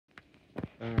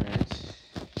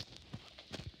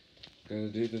Gotta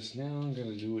do this now, I'm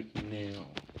gonna do it now.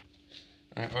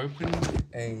 I opened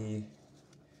a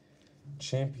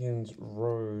Champions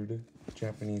Road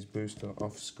Japanese booster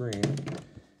off screen,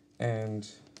 and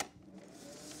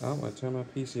I turned my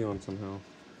PC on somehow.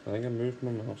 I think I moved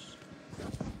my mouse.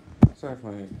 Sorry if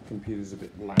my computer's a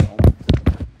bit loud.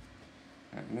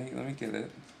 Let me get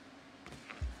it.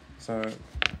 So,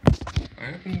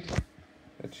 I opened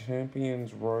a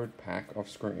Champions Road pack off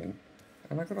screen,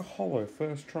 and I got a holo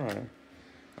first try.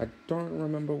 I don't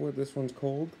remember what this one's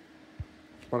called,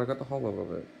 but I got the holo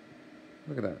of it.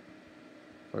 Look at that.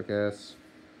 Focus.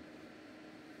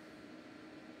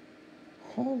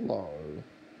 Holo.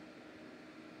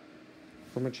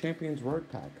 From a Champions Road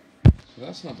pack. So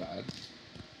that's not bad.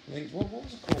 I think, what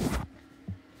was it called?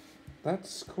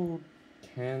 That's called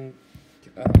I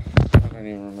don't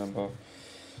even remember.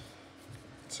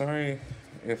 Sorry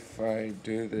if I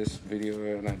do this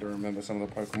video and I don't remember some of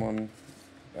the Pokemon.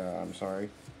 I'm sorry.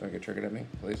 Don't get triggered at me,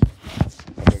 please.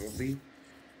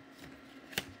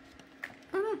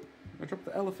 I dropped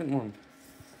the elephant one.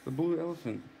 The blue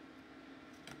elephant.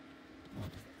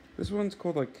 This one's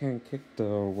called like Can Kicked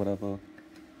or whatever.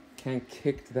 Can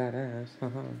Kicked that ass.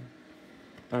 Haha.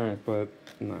 Alright, but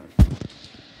no.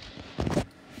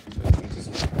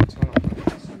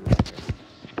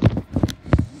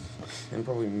 And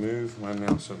probably move my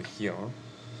mouse over here.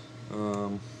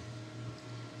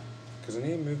 Because I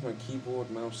need to move my keyboard,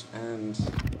 mouse, and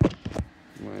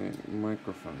my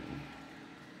microphone.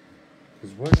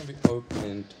 Because we're going to be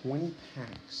opening 20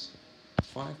 packs.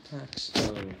 5 packs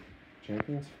of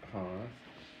Champions Path,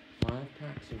 5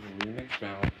 packs of Remix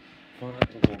Bout, 4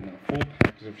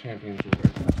 packs of Champions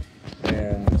Road,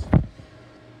 and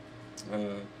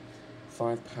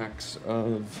 5 packs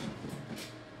of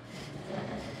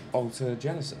Alta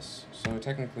Genesis. So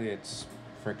technically it's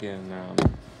freaking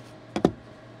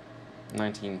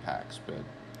 19 packs, but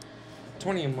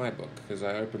 20 in my book, because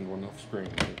I opened one off screen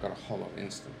and got a holo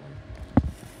instantly.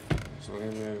 So we're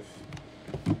going to move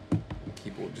the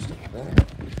keyboard just over there.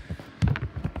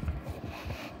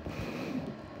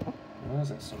 What is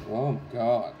that song? Oh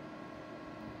god.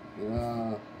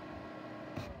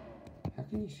 How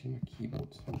can you see my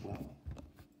keyboard so well?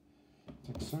 It's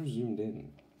like so zoomed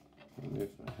in. I'm going to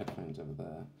move my headphones over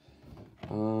there.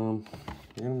 I'm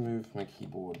going to move my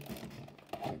keyboard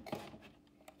like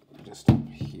just up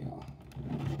here.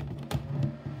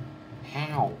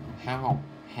 How?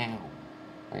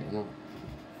 Wait, no.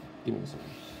 Give me a second.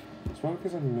 It's probably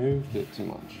because I moved it too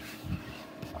much.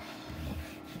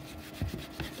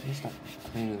 Let me stop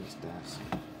cleaning this desk.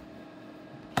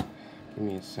 Give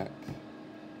me a sec.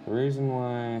 The reason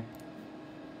why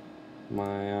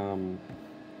my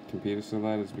computer's so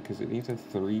loud is because it needs a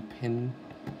 3-pin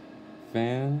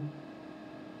fan.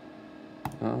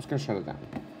 I'm just gonna shut it down.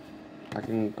 I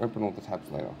can open all the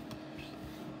tabs later.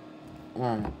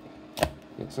 Alright.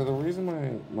 Yeah, so the reason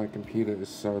my computer is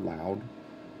so loud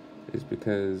is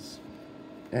because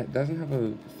it doesn't have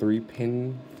a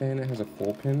 3-pin fan, it has a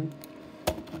 4-pin.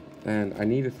 And I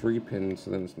need a 3-pin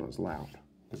so then it's not as loud.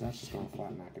 Because that's just going to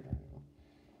flatten naked right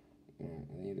now. Yeah,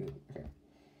 I need it. Okay.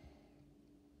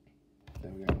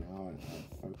 There we go, now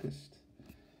I'm focused.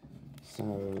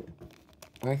 So,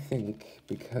 I think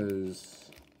because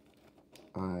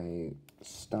I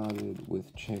started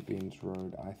with Champions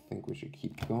Road, I think we should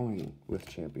keep going with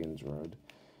Champions Road.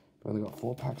 We've only got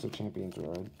 4 packs of Champions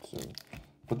Road, so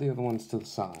put the other ones to the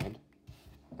side.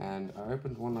 And I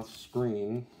opened one off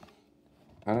screen.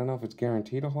 I don't know if it's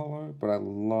guaranteed a holo, but I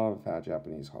love how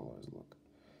Japanese holos look.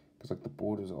 Because like the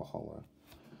borders are hollow.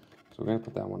 So we're going to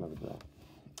put that one over there.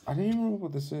 I don't even remember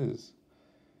what this is.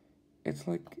 It's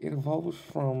like, it evolves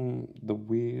from the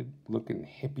weird looking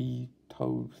hippie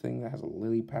toad thing that has a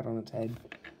lily pad on its head.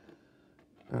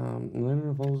 And then it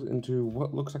evolves into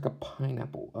what looks like a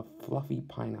pineapple, a fluffy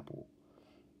pineapple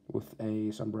with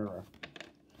a sombrero.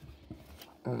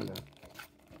 I don't know.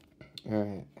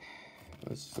 Alright,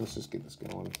 let's just get this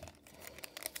going.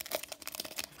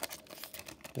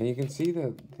 And you can see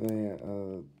that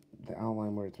the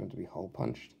outline where it's meant to be hole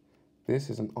punched. This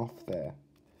isn't off there.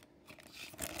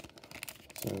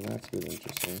 So that's good,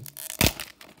 interesting.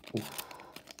 Oof.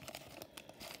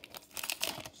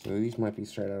 So these might be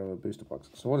straight out of a booster box.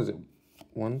 So what is it?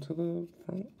 1 to the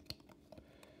front?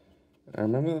 I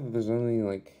remember that there's only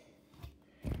like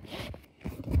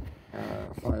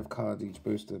 5 cards each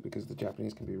booster because the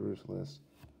Japanese can be ruthless.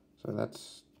 So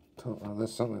that's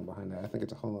there's something behind that. I think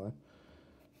it's a holo.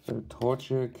 So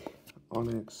Torchic,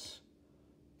 Onyx.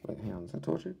 Wait, hang on. Is that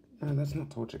Torchic? No, that's not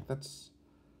Torchic. That's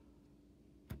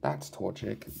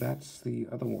Torchic. That's the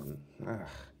other one. Ugh.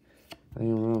 I don't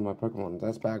even remember my Pokemon.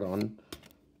 That's Bagon.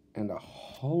 And a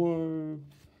Hollow.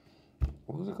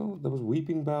 What was it called? There was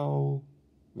Weeping Bell.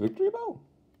 Victory Bell?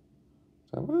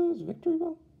 Is that what it is? Victory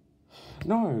Bell?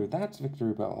 No, that's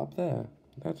Victory Bell up there.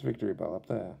 That's Victory Bell up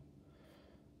there.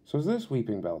 So is this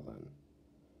Weeping Bell then?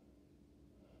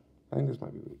 I think this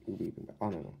might be Weeping Bell. I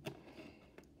don't know.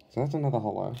 So that's another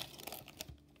hollow.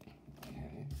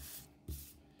 Okay.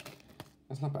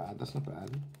 That's not bad. That's not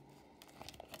bad.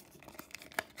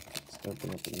 Let's open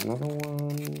up another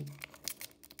one.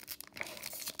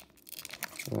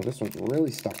 Oh, this one's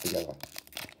really stuck together.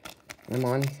 Come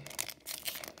on.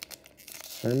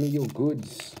 Show me your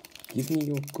goods. Give me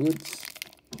your goods.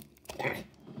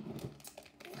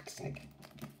 Fuck's sake.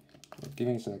 Give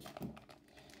me a sec.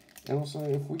 And also,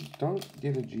 if we don't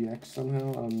get a GX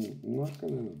somehow, I'm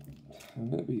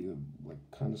gonna be,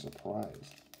 like, kind of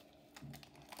surprised.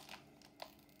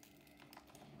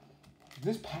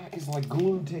 This pack is, like,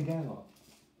 glued together.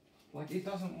 Like, it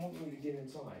doesn't want me to get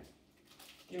inside.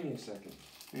 Give me a second.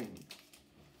 Okay,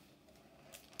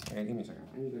 give me a second.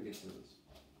 I need to go get scissors.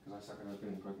 Because I suck at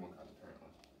opening Pokemon cards, apparently.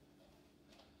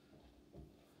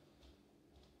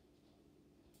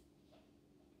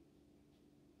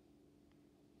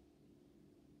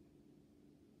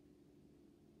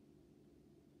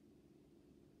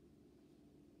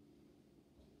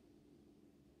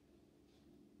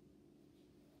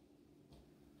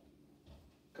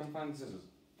 Come find the scissors.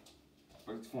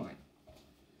 But it's fine.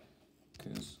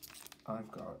 Because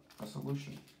I've got a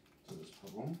solution to this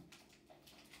problem.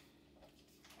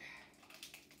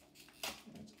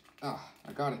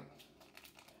 I got it.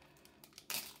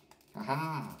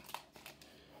 Aha!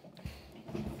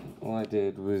 All I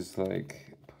did was,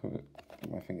 like, put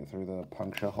my finger through the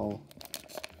puncture hole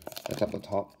that's at the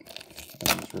top, and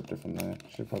I just ripped it from there.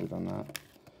 Should have probably done that.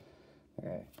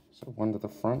 Okay, so one to the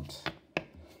front.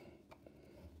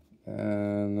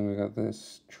 And then we got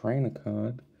this trainer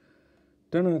card.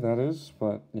 Don't know who that is,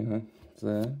 but, you know, it's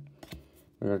there.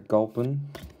 We got Gulpin,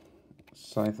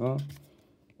 Scyther,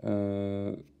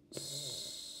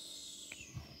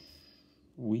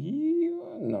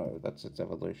 no, that's its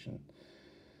evolution.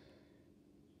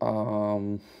 I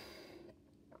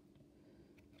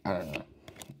don't know.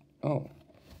 Oh,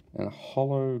 and a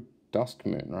hollow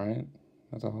Duskmoon, right?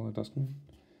 That's a hollow Duskmoon.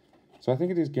 So I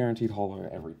think it is guaranteed hollow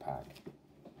every pack,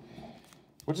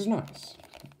 which is nice.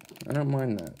 I don't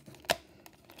mind that.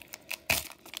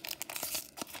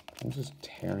 I'm just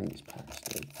tearing these packs,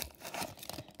 dude.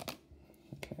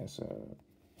 Okay, so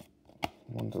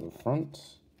one to the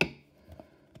front.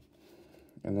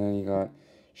 And then you got,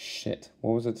 shit,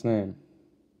 what was its name?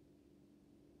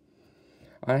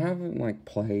 I haven't, like,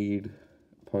 played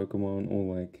Pokemon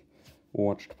or, like,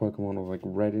 watched Pokemon or, like,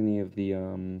 read any of the,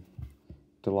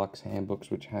 deluxe handbooks,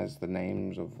 which has the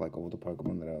names of, like, all the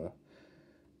Pokemon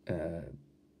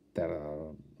that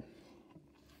are,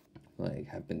 like,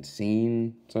 have been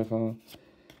seen so far.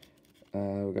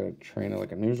 We've got a trainer,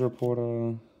 like a news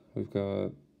reporter. We've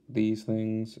got these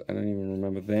things. I don't even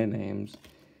remember their names.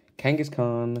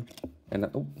 Kangaskhan, and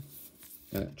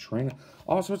a trainer.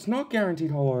 Oh, so it's not guaranteed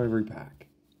hollow every pack.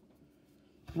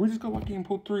 We just got lucky and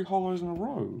pulled 3 hollows in a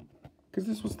row. Because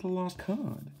this was the last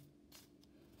card.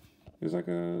 It was like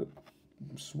a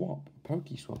swap, a Poke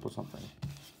swap or something.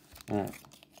 Alright.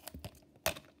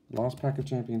 Last pack of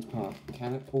Champions Path.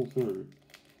 Can it pull through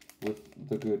with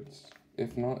the goods?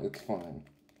 If not, it's fine.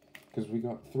 Because we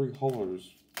got 3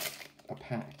 hollows a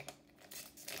pack.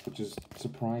 Which is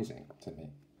surprising to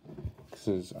me.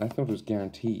 Because I thought it was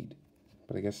guaranteed.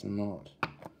 But I guess not.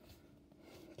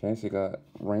 Okay, so you got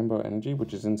Rainbow Energy,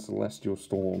 which is in Celestial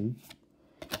Storm.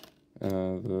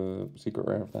 The secret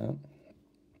rare of that.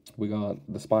 We got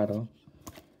the Spider.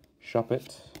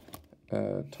 Shuppet.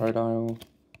 Totodile.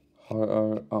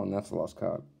 Ho-Oh. Oh, and that's the last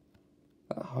card.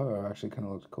 That Ho-Oh actually kind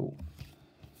of looks cool.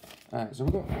 Alright, so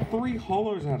we got 3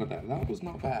 hollows out of that. That was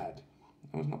not bad.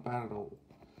 That was not bad at all.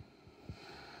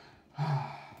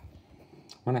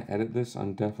 When I edit this,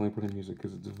 I'm definitely putting music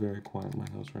because it's very quiet in my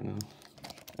house right now.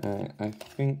 I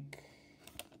think,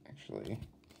 actually,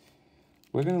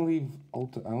 we're going to leave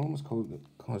I almost called it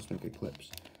Cosmic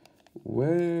Eclipse.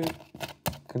 We're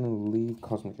going to leave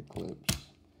Cosmic Eclipse.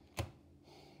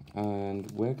 And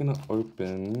we're going to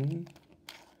open,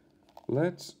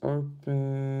 let's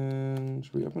open,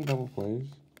 should we open double plays?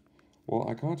 Well,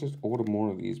 I can't just order more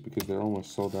of these because they're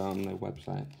almost sold out on their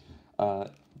website.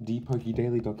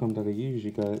 dpokedaily.com.au,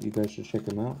 you guys should check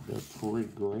them out. They're pretty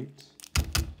great.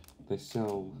 They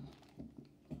sell,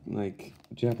 like,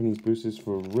 Japanese boosters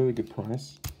for a really good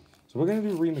price. So we're going to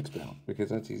do Remix Bound, because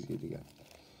that's easy to get.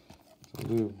 So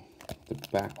we'll do the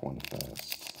back one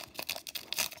first.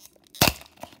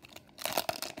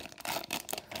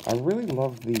 I really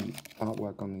love the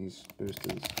artwork on these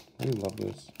boosters. I really love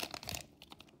this.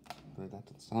 Put that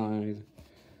to the side.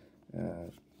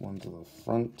 One to the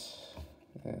front.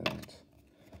 And...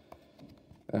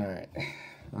 Alright.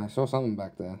 I saw something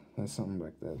back there. There's something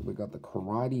back there. We got the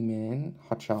Karate Man,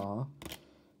 Hacha.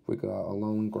 We got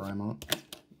Alolan Grammar,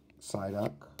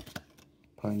 Psyduck,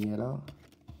 Ponyta,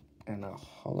 and a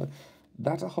Holo...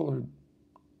 That's a Holo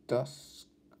Dusk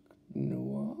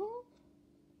Noir?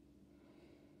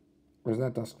 Or is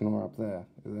that Dusk Noir up there?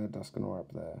 Is that Dusk Noir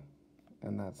up there?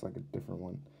 And that's like a different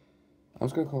one. I'm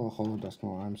just going to call it Holo Dusk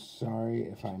Noir. I'm sorry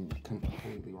if I'm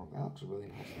completely wrong. That looks really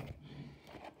nice though.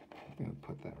 I'm going to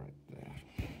put that right there.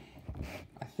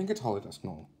 I think it's Holo Dusk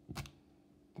Noir.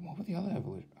 Then what were the other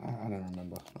evolutions? I don't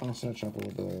remember. I'll search up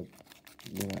all the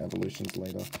evolutions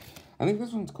later. I think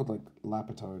this one's called like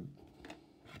Lapitoad.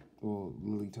 Or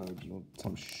Lilytoad or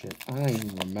some shit. I don't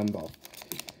even remember.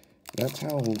 That's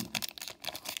how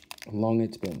long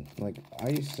it's been. Like, I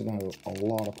used to know a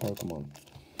lot of Pokemon.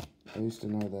 I used to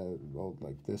know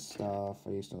like this stuff. I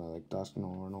used to know like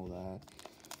Dusknoir and all that.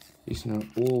 I used to know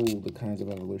all the kinds of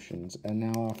evolutions. And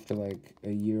now after like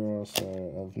a year or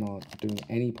so of not doing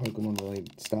any Pokemon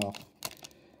related stuff,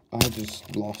 I've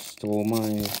just lost all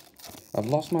my... I've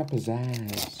lost my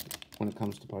pizzazz when it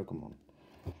comes to Pokemon.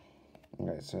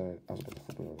 Okay, so I was about to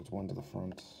flip it over. It's one to the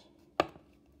front.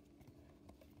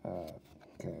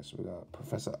 Okay, so we got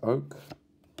Professor Oak,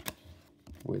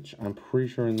 which I'm pretty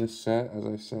sure in this set, as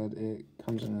I said, it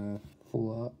comes in a full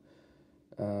art.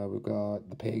 We've got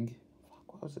the pig.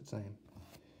 Fuck, what was its name?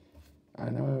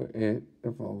 I know it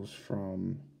evolves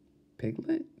from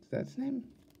Piglet. Is that its name?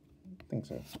 I think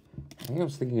so. I think I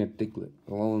was thinking of Diglett.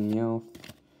 Alolan Meowth.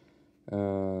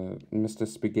 Mr.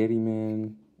 Spaghetti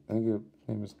Man. I think your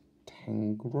name is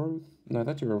Tangrowth? No,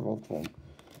 that's your evolved form.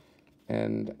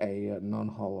 And a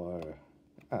non-holo,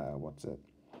 what's it?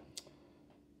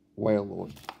 Whale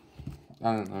Lord.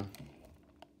 I don't know.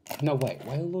 No, wait,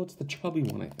 Whale Lord's the chubby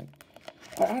one, I think.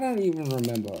 I don't even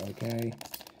remember, okay?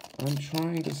 I'm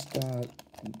trying to start,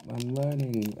 I'm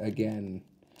learning again.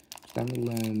 I'm starting to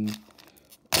learn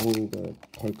all the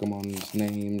Pokemon's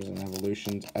names and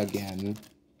evolutions again.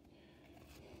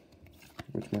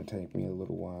 Which might take me a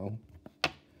little while.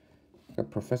 Got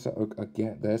Professor Oak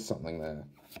again. There's something there.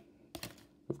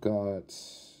 We've got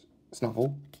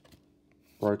Snuffle,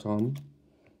 Rotom,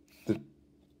 the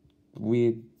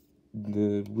weird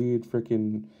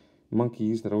freaking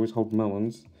monkeys that always hold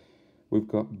melons. We've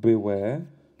got Beware.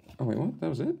 Oh wait, what? That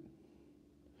was it?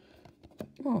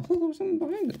 Oh, I thought there was something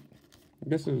behind it. I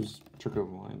guess it was Trick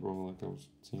Over Line, or like I was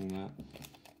seeing that.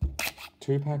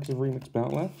 2 packs of Remix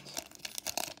Bout left.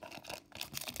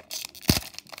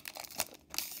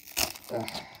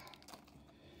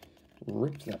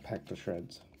 Ripped that pack to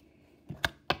shreds.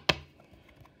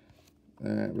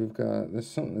 We've got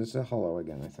there's a holo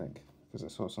again, I think, because I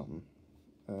saw something.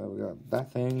 We got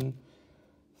that thing.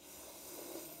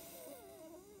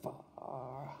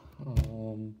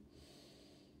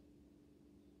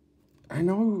 I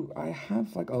know I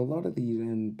have like a lot of these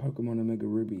in Pokemon Omega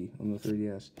Ruby on the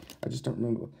 3DS. I just don't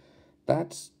remember. I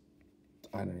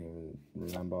don't even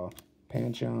remember.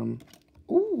 Pancham.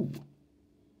 Ooh.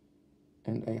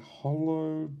 And a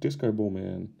holo Disco Ball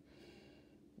Man.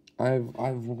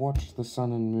 I've watched the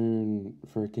Sun and Moon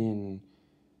freaking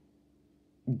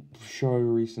show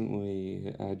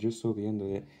recently. I just saw the end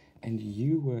of it, and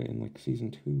you were in like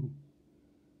season 2.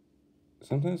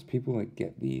 Sometimes people like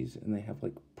get these and they have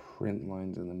like print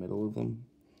lines in the middle of them.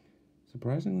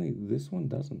 Surprisingly, this one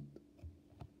doesn't.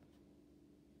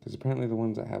 Because apparently the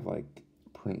ones that have like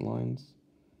print lines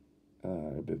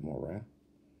are a bit more rare.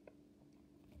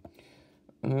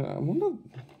 I wonder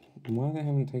why they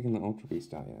haven't taken the Ultra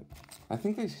Beast out yet. I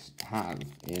think they have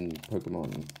in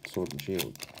Pokemon Sword and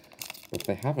Shield. But if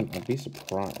they haven't, I'd be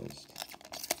surprised.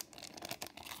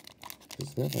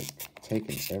 Because they're like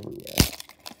taken everywhere.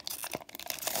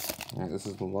 Alright, this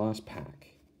is the last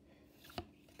pack.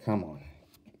 Come on.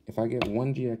 If I get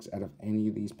 1 GX out of any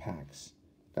of these packs,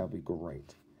 that would be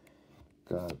great.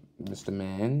 Got Mr.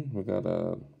 Man. We got,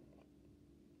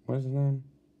 what is his name?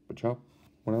 Bachop?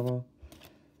 Whatever.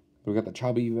 We've got the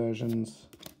chubby versions.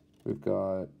 We've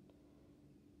got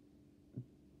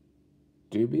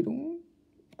Doobie-Doo?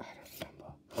 I don't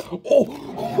remember. Oh!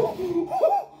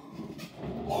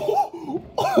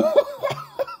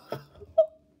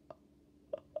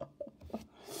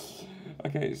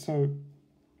 Okay, so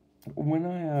when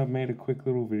I made a quick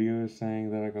little video saying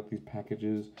that I got these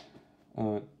packages,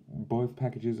 both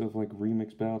packages of like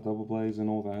Remix Battle, Double Blaze, and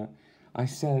all that, I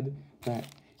said that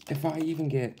if I even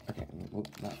get... Okay, look,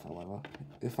 that fell over.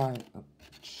 If I... Oh,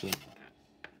 shit.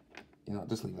 You know,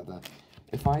 just leave that there.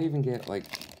 If I even get, like...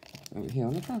 Here,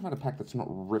 let me try and find a pack that's not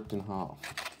ripped in half.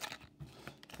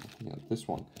 Yeah, this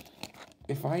one.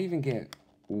 If I even get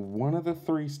one of the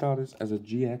 3 starters as a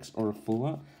GX or a full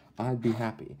art, I'd be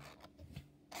happy.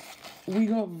 We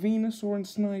got Venusaur and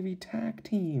Snivy tag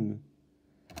team.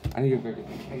 I need to go get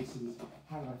the cases.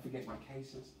 How did I forget my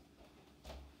cases?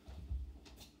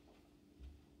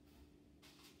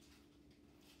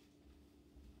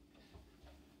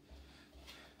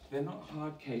 They're not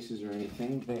hard cases or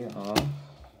anything. They are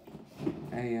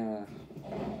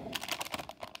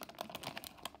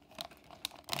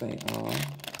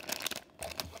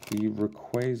the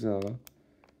Rayquaza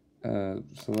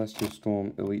Celestial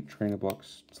Storm Elite Trainer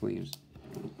Box sleeves.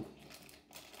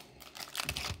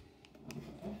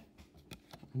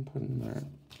 I'm putting that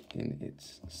in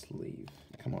its sleeve.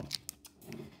 Come on.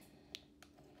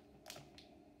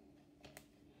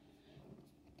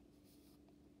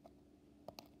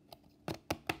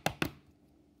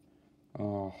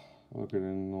 Oh, look at it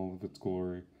in all of its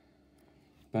glory.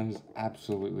 That is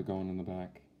absolutely going in the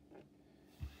back.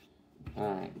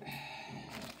 Alright.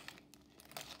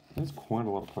 There's quite a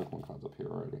lot of Pokemon cards up here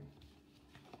already.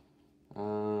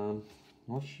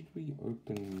 What should we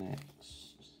open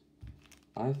next?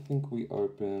 I think we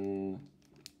open...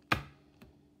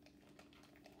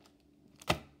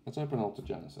 Let's open Alta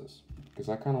Genesis. Because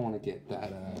I kind of want to get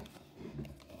that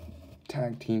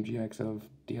Tag Team GX of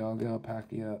Dialga,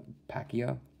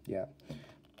 Palkia, yeah.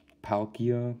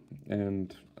 Palkia,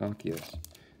 and Arceus.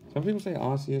 Some people say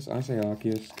Arceus, I say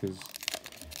Arceus, because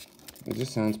it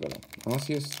just sounds better.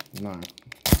 Arceus, no.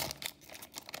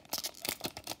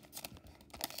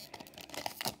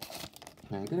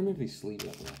 Now, I'm going to move these sleeves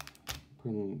up there.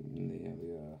 Put them in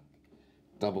the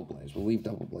Double Blaze. We'll leave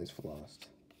Double Blaze for last.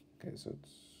 Okay, so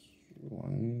it's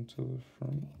 1 to the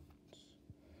front.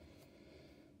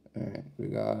 Alright, we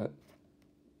got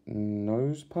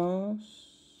Nose Pass.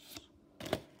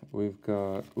 We've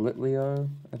got Litleo,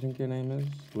 I think your name is.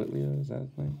 Litleo, is that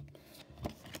his name?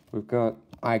 We've got,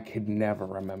 I could never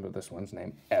remember this one's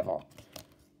name, ever.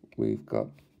 We've got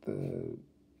the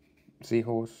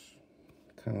Seahorse,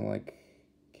 kind of like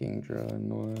Kingdra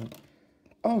and all that.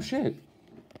 Oh shit!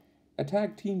 A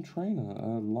tag team trainer,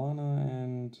 Lana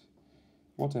and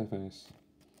what's her face?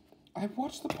 I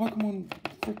watched the Pokemon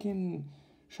freaking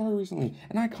show recently,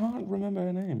 and I can't remember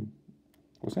her name.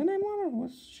 Was her name Lana, or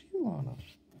was she Lana?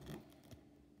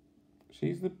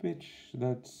 She's the bitch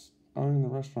that's owning the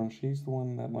restaurant. She's the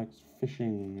one that likes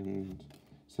fishing and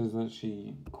says that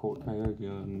she caught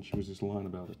Kyogre and she was just lying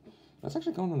about it. That's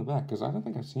actually going in the back, because I don't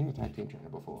think I've seen a tag team trainer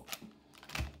before.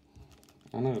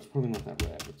 I know it's probably not that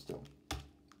rare, but still.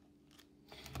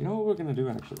 You know what we're going to do,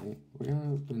 actually? We're going to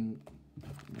open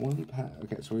one pack.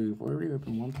 Okay, so we've already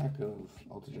opened one pack of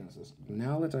Alta Genesis.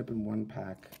 Now let's open one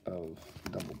pack of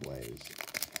Double Blaze.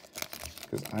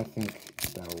 Because I think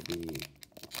that'll be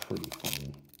pretty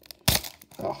fun.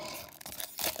 Oh,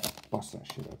 bust that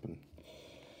shit open.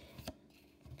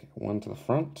 Okay, one to the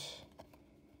front.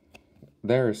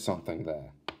 There is something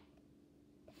there.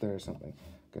 There is something.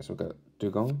 Okay, so we've got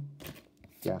Dugong,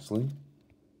 Ghastly,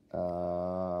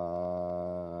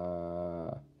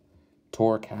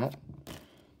 Torracat,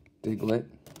 Diglett.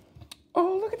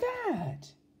 Oh, look at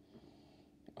that!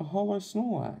 A Hollow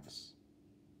Snorlax.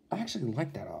 I actually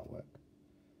like that artwork.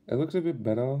 It looks a bit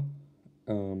better.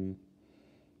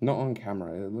 Not on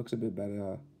camera. It looks a bit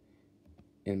better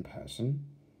in person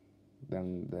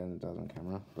than it does on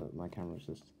camera. But my camera's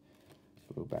just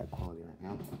a little bad quality right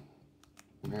now.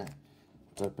 Alright,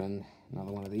 let's open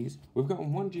another one of these. We've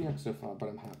gotten one GX so far, but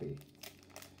I'm happy.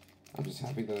 I'm just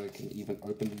happy that I can even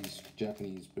open these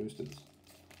Japanese boosters.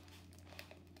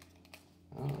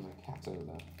 Oh, my cat's over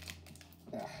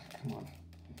there. Come on.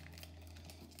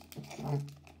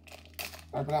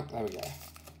 Open up. There we go.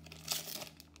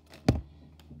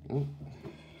 Ooh.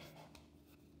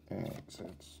 Alright, so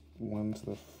it's one to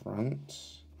the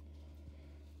front.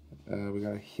 We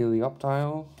got a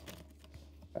Helioptile,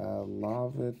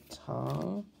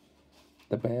 Larvitar,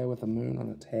 the bear with the moon on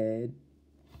its head,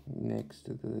 next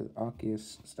to the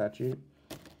Arceus statue,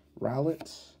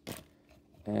 Rowlet,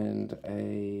 and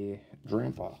a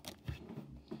Drampa.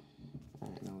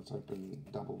 Alright, now let's open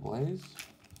Double Blaze.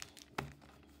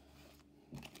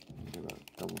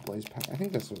 Double Blaze pack. I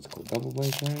think that's what it's called. Double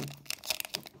Blaze, right?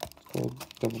 It's called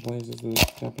Double Blaze is the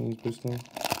Japanese booster.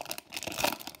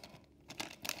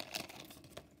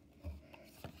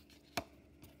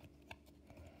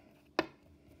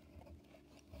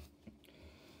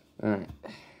 Alright.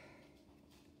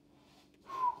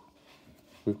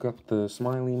 We've got the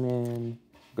Smiley Man,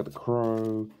 we've got the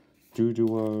Crow,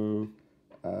 Doduo,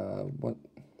 what?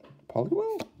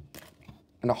 Poliwhirl?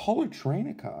 And a holo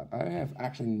trainer card. I have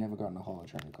actually never gotten a holo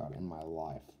trainer card in my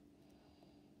life.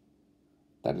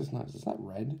 That is nice. Is that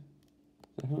red?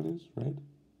 Is that who it is? Red?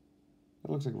 It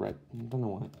looks like red. I don't know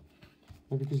why.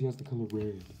 Maybe because he has the color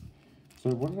red. So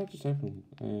what did I just open?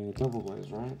 Double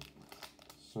blaze, right?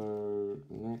 So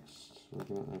next we're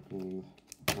going to open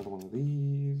another one of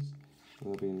these.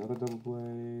 There'll be another double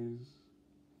blaze.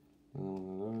 Another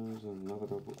one of those, and another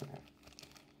double. Okay.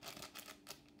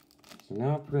 So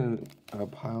now I put in a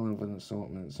pile of an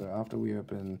assortment. So after we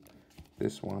open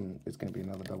this one, it's going to be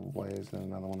another double blaze, then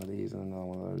another one of these, and another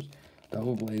one of those.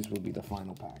 Double blaze will be the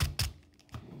final pack.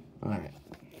 Alright.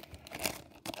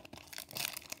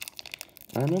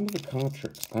 I remember the card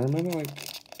tricks. I remember like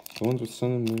the ones with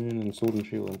Sun and Moon and Sword and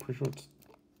Shield. I'm pretty sure it's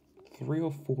 3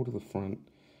 or 4 to the front,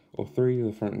 or 3 to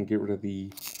the front, and get rid of the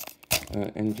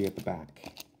energy at the back.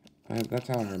 That's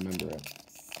how I remember it.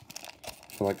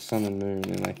 For like Sun and Moon,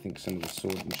 and I think some of the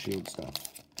Sword and Shield stuff.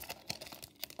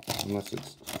 Unless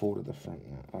it's 4 to the front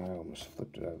now. I almost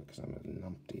flipped it over because I'm a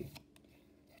numpty.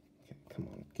 Okay, come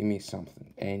on, give me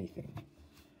something, anything.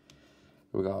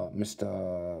 We got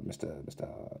Mr.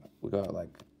 We got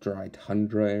like dry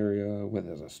tundra area where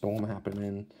there's a storm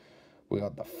happening. We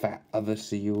got the fat other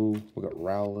seal. We got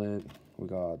Rowlet. We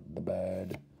got the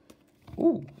bird.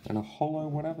 Ooh, and a holo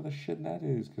whatever the shit that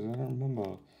is, because I don't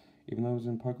remember. Even though it was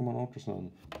in Pokemon Ultra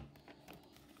Sun.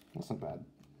 That's not bad.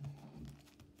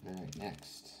 Alright,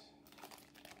 next.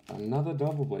 Another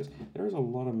double blaze. There is a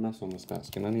lot of mess on this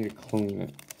desk, and I need to clean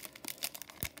it.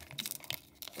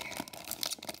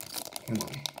 Come on.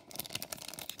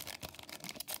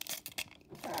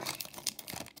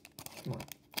 Come on.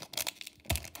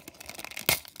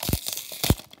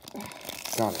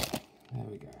 Got it. There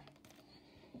we go.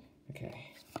 Okay.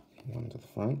 One to the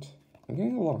front. I'm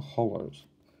getting a lot of holos.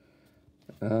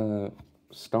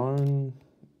 Stone.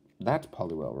 That's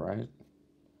Poliwell, right?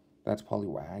 That's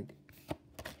Poliwag.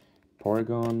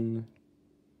 Porygon.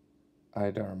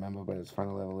 I don't remember, but its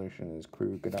final evolution is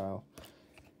Krookodile.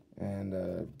 And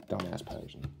dumbass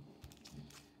Persian.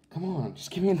 Come on,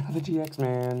 just give me another GX,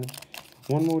 man.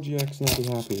 One more GX and I'll be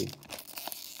happy.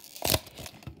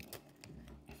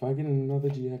 If I get another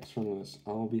GX from this,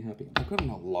 I'll be happy. I've gotten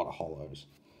a lot of holos.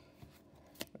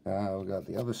 We've got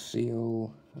the other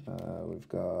seal. We've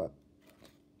got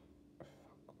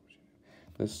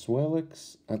the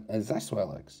Swirlix. Is that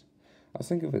Swirlix? I was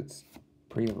thinking of its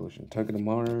pre-evolution.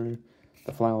 Togedemaru,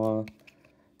 the flower.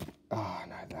 Oh,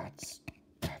 no, that's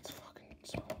fucking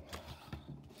Swirlix.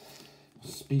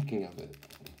 Speaking of it,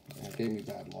 it gave me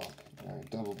bad luck. Alright,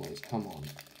 double blaze, come on.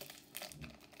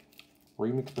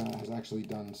 Remix Bat has actually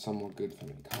done somewhat good for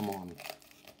me. Come on.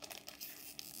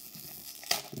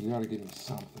 You gotta give me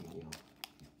something, you know.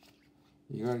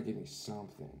 You gotta give me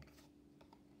something.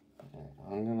 Okay,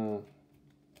 I'm gonna...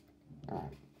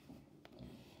 Alright.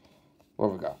 What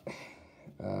have we got?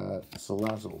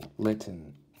 Salazzle,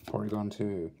 Litten, Porygon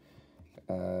 2,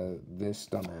 this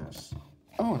dumbass.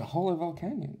 Oh, and a Holo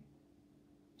Volcanion.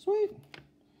 Sweet.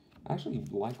 I actually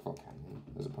like Volcanion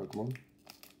as a Pokemon.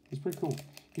 He's pretty cool.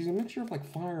 He's a mixture of like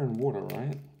fire and water,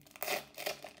 right?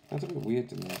 That's a bit weird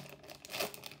to me.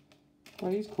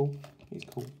 But he's cool. He's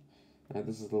cool. Alright,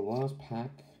 this is the last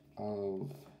pack of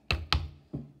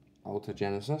Alta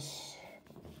Genesis.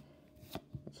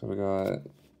 So we got,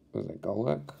 what is it,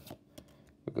 Golurk?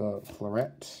 We got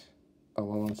Floret,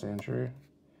 Alolan Sandshrew,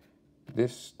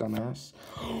 this dumbass.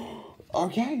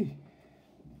 Okay!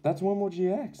 That's one more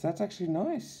GX. That's actually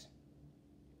nice.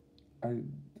 I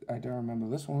don't remember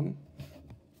this one.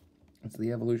 It's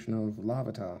the evolution of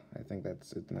Larvitar. I think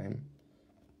that's its name.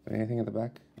 Anything at the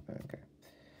back? Okay.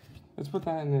 Let's put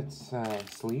that in its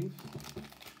sleeve.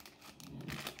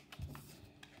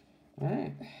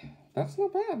 Alright. That's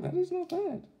not bad. That is not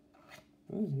bad.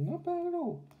 That is not bad at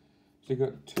all. So you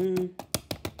got 2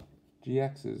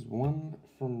 GXs. One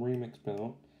from Remix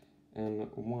Belt and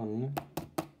one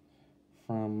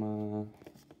from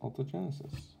Alta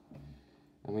Genesis.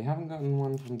 And we haven't gotten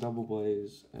one from Double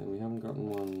Blaze, and we haven't gotten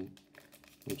one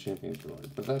from Champions Road,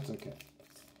 but that's okay.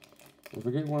 If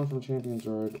we get one from Champions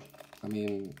Road, I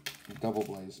mean, Double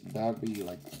Blaze, that would be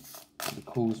like the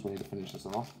coolest way to finish this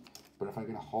off. But if I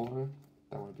get a holo,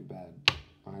 that won't be bad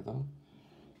either.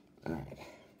 Alright.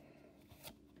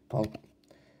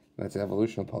 That's the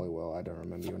evolution of Poliwell. I don't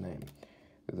remember your name.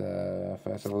 The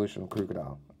first evolution of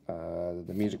Krookodile.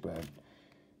 The Music Bird.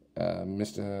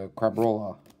 Mr.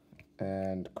 Crabrawler.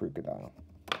 And Krookodile.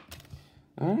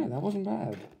 Alright, that wasn't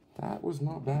bad. That was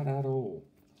not bad at all.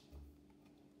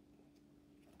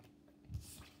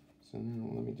 So now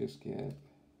let me just get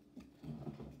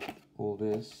all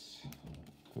this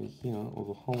over here, all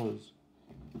the holos.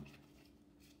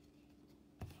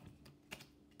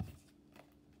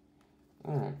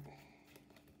 Alright.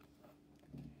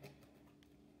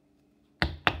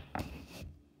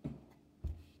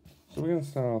 So we're going to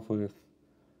start off with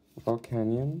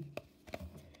Volcanion,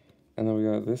 and then we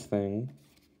got this thing,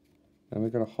 and we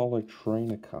got a Holo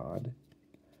Trainer card, and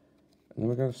then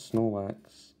we got a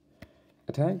Snorlax,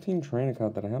 a Tag Team Trainer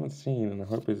card that I haven't seen, and I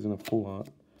hope it's in a full art.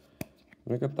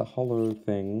 We got the Holo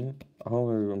thing, a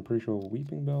Holo, I'm pretty sure,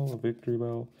 Weeping Bell, a Victory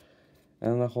Bell,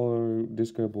 and the Holo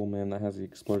Disco Ball Man that has the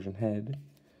explosion head.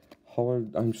 Holo,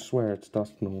 I swear it's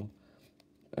Dusknoir,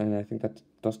 and I think that's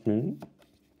Duskmoon.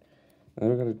 And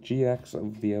then we got a GX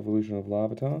of the evolution of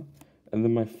Larvitar, and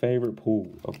then my favorite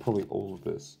pull of probably all of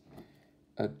this,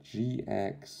 a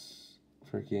GX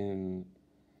Venusaur.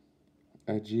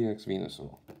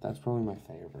 That's probably my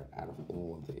favorite out of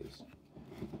all of these.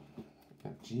 A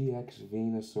GX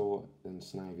Venusaur and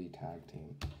Snivy tag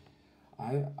team.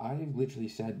 I've literally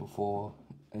said before,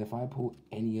 if I pull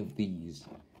any of these,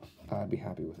 I'd be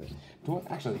happy with it.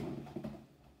 Actually,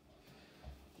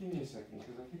 give me a second,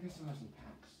 because I think I still have some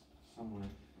packs somewhere. I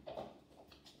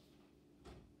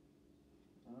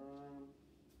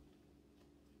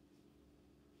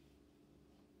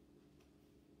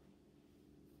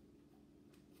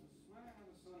swear I had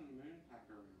a Sun and Moon pack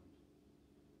around,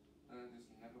 and I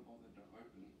just never bothered to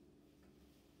open.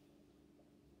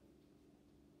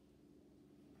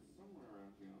 It's somewhere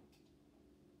around here.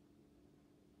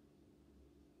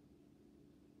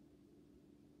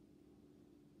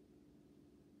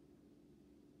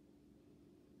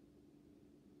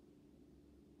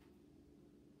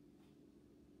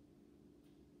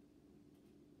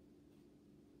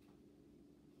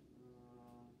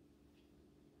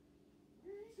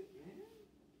 Where is it, man?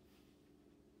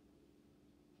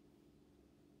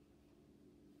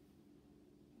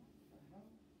 What the hell?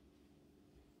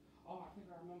 Oh, I think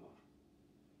I remember.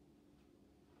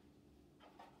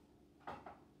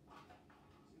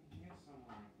 It's in here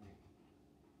somewhere, I think.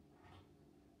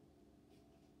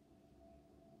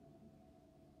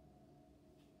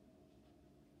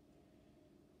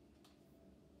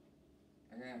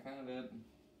 Okay, I found it.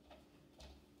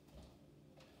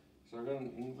 So I got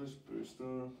an English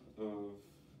booster of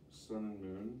Sun and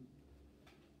Moon.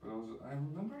 But I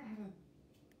remember I had a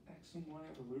X and Y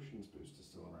Evolutions booster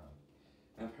still around.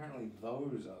 And apparently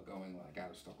those are going like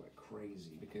out of stock like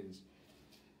crazy, because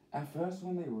at first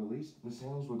when they released, the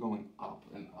sales were going up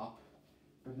and up,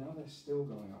 but now they're still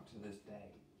going up to this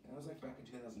day. And that was like back in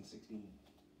 2016.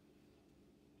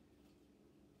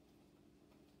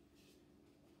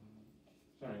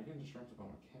 Sorry, I'm getting distracted by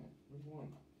my cat. What do you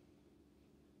want?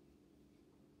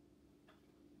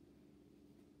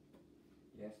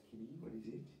 Yes, kitty, what is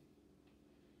it?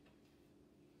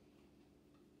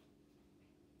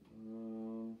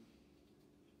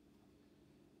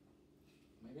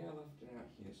 Maybe I left it out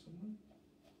here somewhere.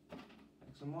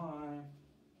 X and Y.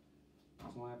 X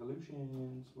and Y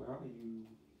Evolutions. Where are you?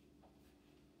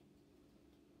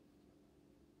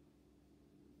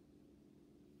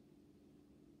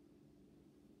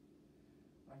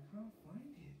 I can't find it.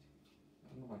 I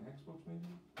don't know, my Xbox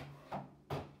maybe?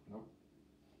 Nope.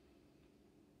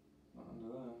 Not under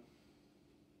there.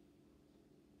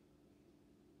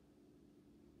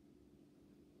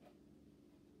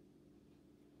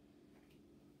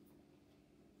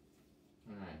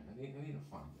 Alright, I need to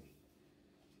find it.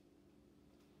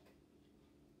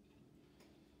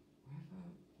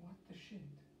 What the shit?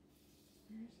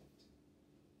 Where is it?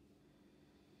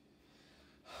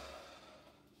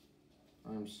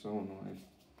 I'm so annoyed.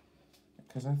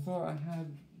 Because I thought I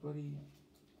had bloody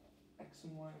X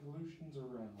and Y Evolutions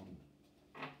around.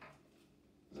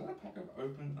 Is that a pack of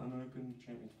open, unopened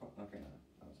Champions Path? Okay, no,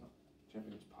 that was not.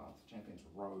 Champions Path, Champions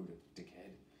Road,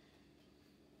 dickhead.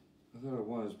 I thought it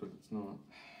was, but it's not.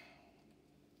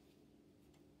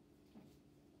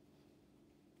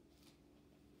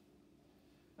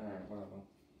 Alright, whatever.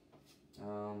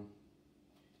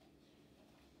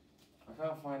 I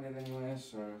can't find it anywhere,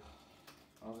 so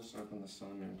I'll just open the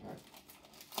Sun and Moon pack.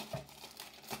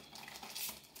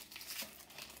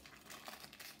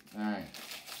 Alright.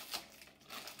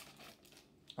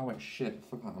 Oh wait, shit, I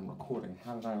forgot I'm recording.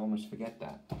 How did I almost forget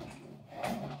that?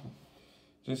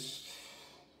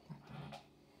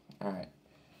 Alright.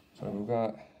 So we've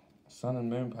got Sun and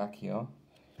Moon pack here.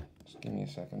 Just give me a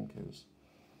second, because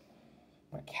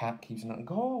my cat keeps not.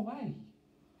 Go away!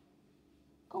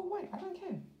 Go away, I don't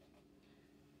care.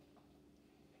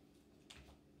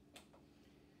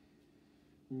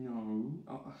 No.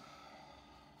 Oh.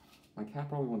 My cat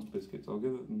probably wants biscuits. I'll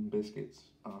give them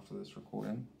biscuits after this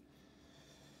recording.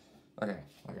 Okay.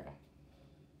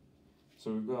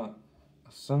 So we've got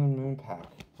a Sun and Moon pack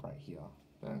right here.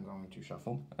 that I'm going to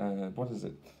shuffle. What is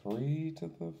it? 3 to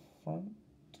the front?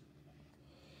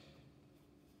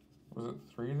 Was it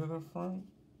 3 to the front?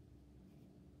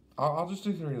 I'll just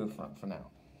do 3 to the front for now.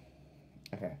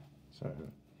 Okay, so...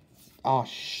 Oh,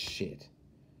 shit.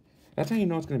 That's how you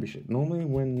know it's going to be shit. Normally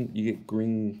when you get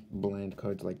green bland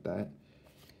codes like that,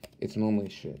 it's normally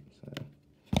shit. So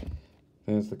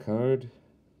there's the code.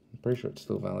 I'm pretty sure it's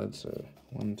still valid, so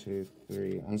 1, 2,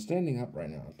 3. I'm standing up right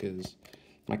now because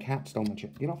my cat stole my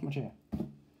chair. Get off my chair.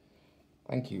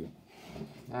 Thank you.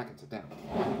 Now I can sit down.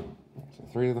 So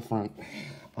 3 to the front.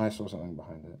 I saw something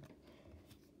behind it.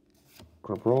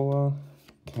 Grabrola,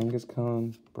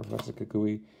 Kangaskhan, Professor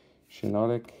Kagui,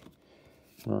 Shiinotic,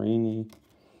 Marini,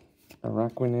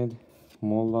 Araquanid,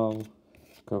 Molal,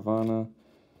 Gavana,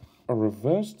 a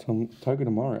reverse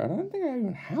Togedemaru. I don't think I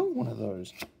even have one of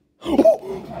those.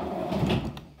 Holy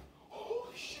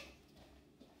shit.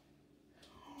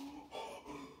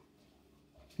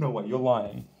 No way, you're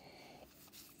lying.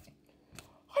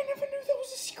 I never knew that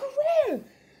was a secret rare.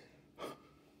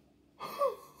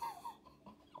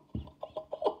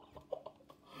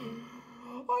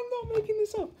 I'm not making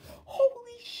this up.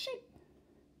 Holy shit.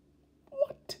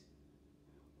 What?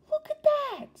 Look at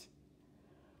that.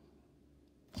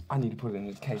 I need to put it in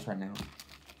its case right now.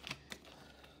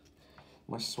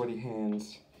 My sweaty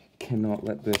hands cannot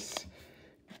let this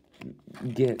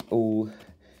get all,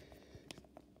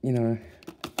 you know.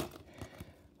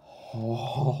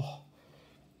 Oh.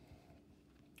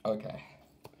 Okay.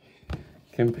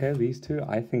 Compare these two,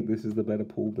 I think this is the better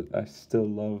pull, but I still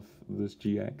love this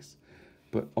GX.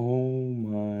 But oh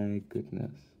my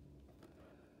goodness.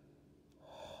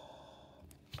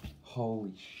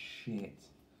 Holy shit.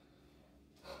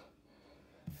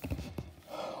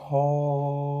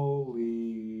 Holy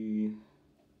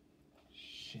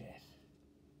shit.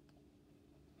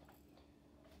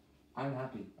 I'm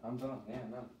happy. I'm done. Yeah,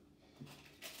 I'm done.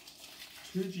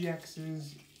 2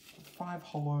 GXs, 5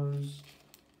 holos,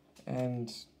 and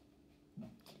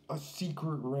a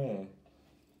secret rare.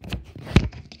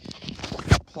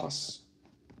 Plus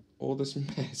all this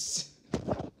mess.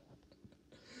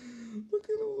 Look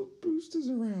at all the boosters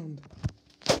around.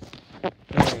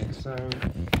 Okay, so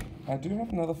I do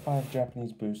have another 5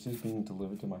 Japanese boosters being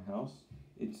delivered to my house.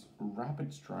 It's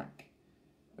Rapid Strike.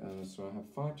 So I have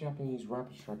 5 Japanese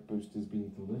Rapid Strike boosters being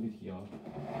delivered here.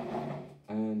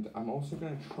 And I'm also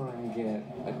going to try and get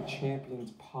a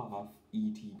Champion's Path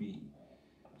ETB.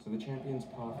 So the Champion's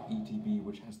Path ETB,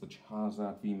 which has the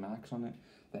Charizard VMAX on it,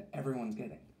 that everyone's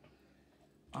getting.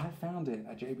 I found it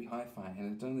at JB Hi-Fi,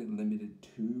 and it's only limited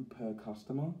 2 per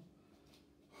customer.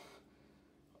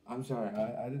 I'm sorry,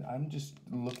 I'm just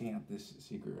looking at this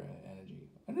secret rare energy.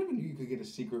 I never knew you could get a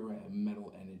secret rare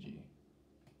metal energy.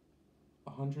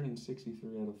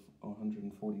 163 out of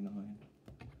 149.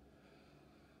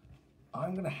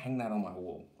 I'm gonna hang that on my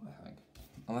wall, I think.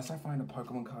 Unless I find a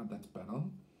Pokemon card that's better,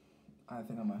 I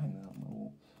think I might hang that on my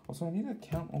wall. Also, I need to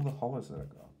count all the holos that I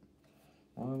got.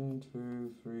 1,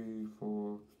 2, 3,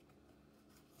 4,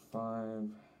 5.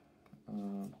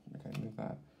 Okay, move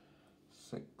that.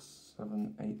 6,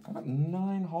 7, 8. I got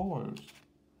 9 holos.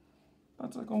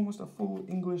 That's like almost a full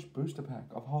English booster pack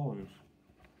of holos.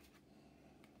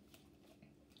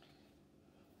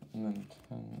 And then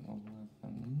 10,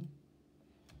 11.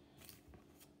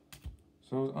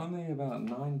 So it was only about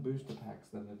 9 booster packs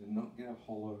that I did not get a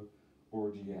holo or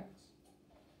a GX.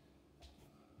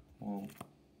 Well,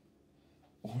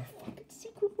 or a fucking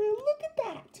secret rare. Look at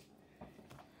that!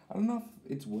 I don't know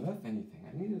if it's worth anything.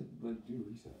 I need to do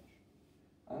research.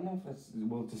 I don't know if that's,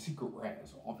 well, it's a secret rare,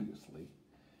 so obviously.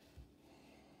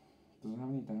 Does it have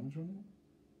any damage on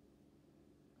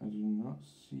it? I do not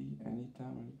see any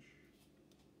damage.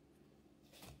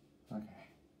 Okay.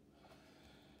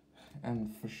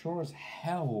 And for sure as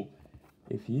hell,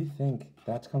 if you think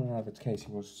that's coming out of its case,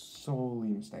 you were sorely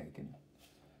mistaken.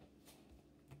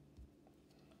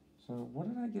 So what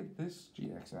did I get this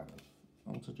GX out of?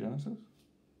 Ultra Genesis?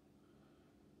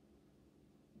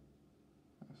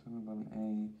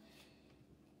 711A.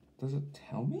 Does it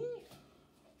tell me?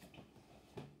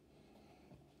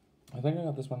 I think I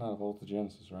got this one out of Ultra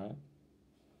Genesis, right?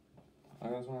 I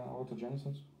got this one out of Ultra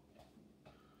Genesis?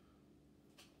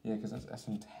 Yeah, because that's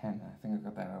SM10. I think I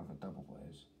got that out of a double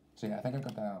blaze. So yeah, I think I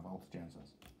got that out of Ultra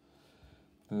Genesis.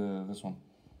 This one.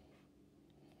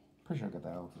 Pretty sure I got that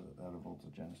out of Ultra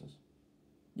Genesis.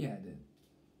 Yeah, I did.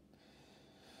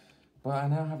 But I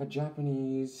now have a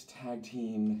Japanese tag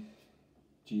team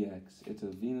GX. It's a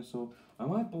Venusaur. I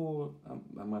might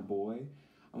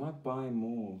buy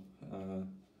more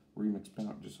remix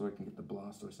pack just so I can get the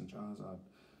Blastoise and Charizard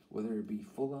whether it be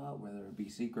full art, whether it be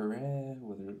secret rare,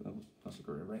 whether it not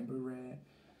secret rare, rainbow rare,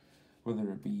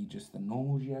 whether it be just the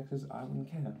normal GXs, I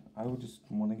wouldn't care. I would just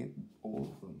want to get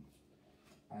all of them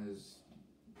as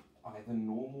either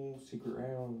normal, secret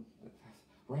rare, or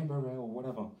rainbow rare, or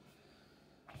whatever.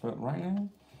 But right now,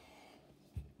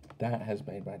 that has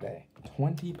made my day.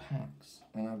 20 packs,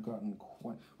 and I've gotten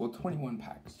 21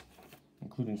 packs,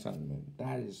 including Sun and Moon.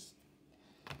 That is,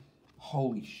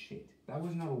 holy shit. That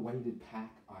was not a weighted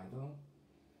pack either,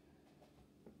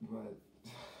 but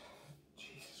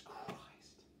Jesus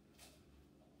Christ.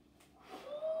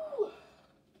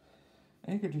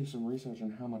 I could do some research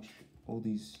on how much all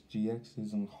these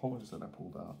GXs and holos that I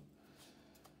pulled out.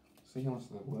 See how much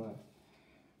they're worth.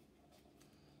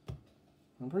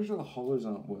 I'm pretty sure the holos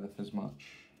aren't worth as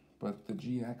much, but the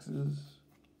GXs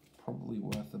probably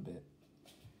worth a bit.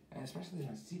 And especially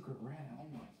that secret rare, oh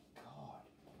my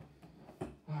god.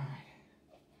 Alright.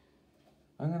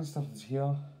 I'm gonna stop this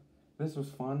here. This was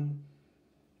fun.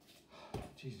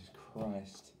 Jesus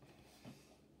Christ.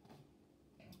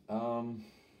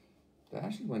 That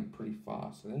actually went pretty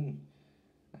fast. I didn't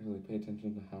actually pay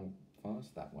attention to how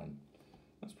fast that went.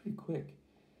 That's pretty quick.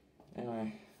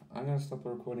 Anyway, I'm gonna stop the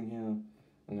recording here.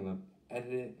 I'm gonna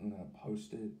edit it, I'm gonna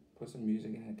post it, put some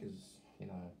music in it, because, you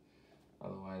know,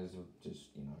 otherwise it'll just,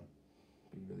 you know,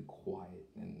 be really quiet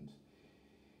and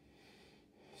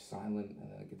silent, and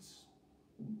then it gets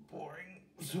boring,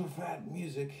 so fat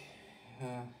music.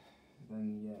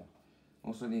 Then, yeah.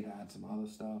 Also need to add some other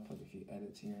stuff, like a few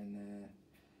edits here and there.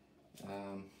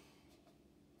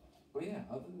 But yeah,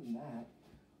 other than that,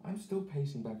 I'm still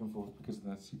pacing back and forth because of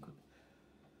that secret.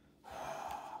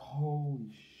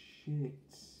 Holy shit.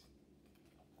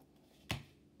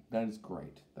 That is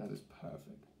great. That is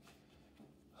perfect.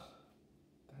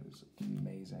 That is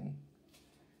amazing.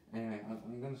 Anyway,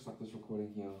 I'm going to stop this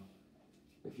recording here.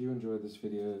 If you enjoyed this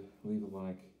video, leave a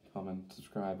like, comment,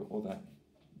 subscribe, all that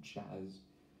jazz.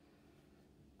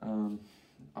 I'm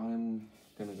going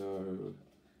to go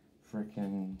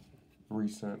frickin'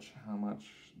 research how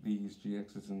much these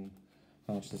GXs and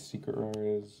how much the secret rare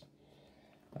is.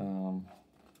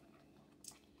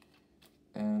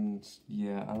 And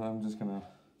yeah, I'm just gonna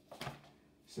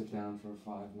sit down for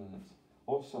 5 minutes.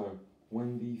 Also,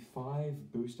 when the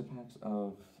 5 booster packs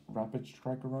of Rapid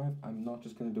Strike arrive, I'm not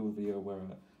just gonna do a video where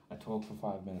I talk for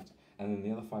 5 minutes and then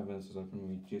the other 5 minutes is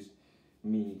just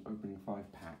me opening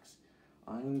 5 packs.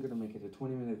 I'm gonna make it a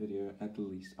 20-minute video at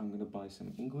least. I'm gonna buy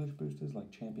some English boosters like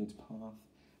Champion's Path.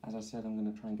 As I said, I'm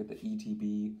gonna try and get the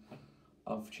ETB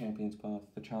of Champion's Path,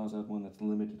 the Charizard one that's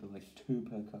limited to like 2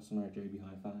 per customer at JB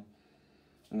Hi-Fi.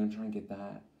 I'm gonna try and get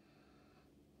that.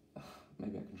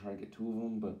 Maybe I can try to get 2 of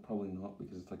them, but probably not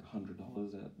because it's like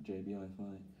 $100 at JB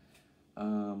Hi-Fi.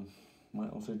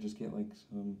 Might also just get like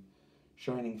some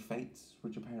Shining Fates,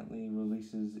 which apparently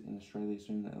releases in Australia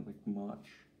soon at like March,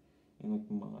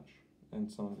 and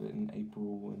some of it in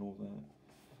April and all that.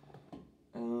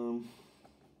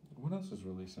 What else is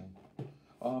releasing?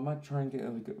 Oh, I might try and get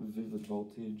like a Vivid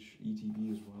Voltage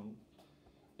ETB as well.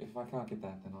 If I can't get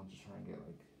that, then I'll just try and get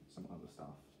like some other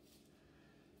stuff.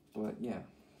 But yeah,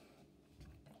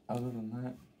 other than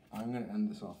that, I'm gonna end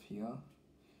this off here.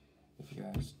 If you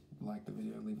guys like the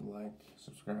video, leave a like,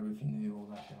 subscribe if you're new, all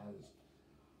that jazz.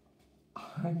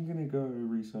 I'm gonna go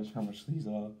research how much these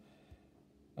are,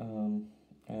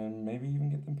 and maybe even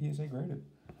get them PSA graded.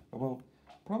 Well,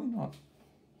 probably not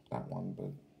that one,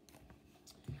 but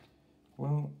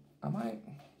well, I might.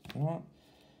 You know what?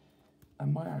 I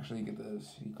might actually get the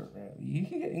secret rare. You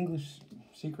can get English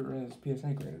secret rares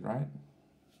PSA graded, right?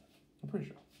 I'm pretty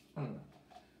sure. I don't know.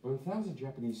 But if that was a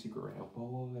Japanese secret rare, boy,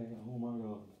 oh my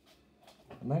god.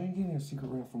 Imagine getting a secret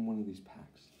rare from one of these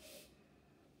packs.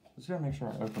 Let's go make sure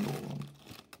I opened all of them.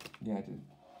 Yeah, I did.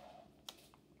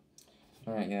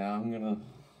 Alright, yeah, I'm gonna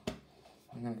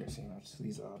go see how much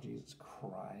these are. Jesus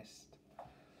Christ.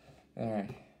 Alright.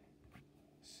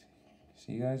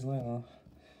 See you guys later.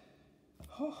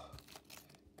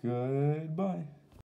 Goodbye.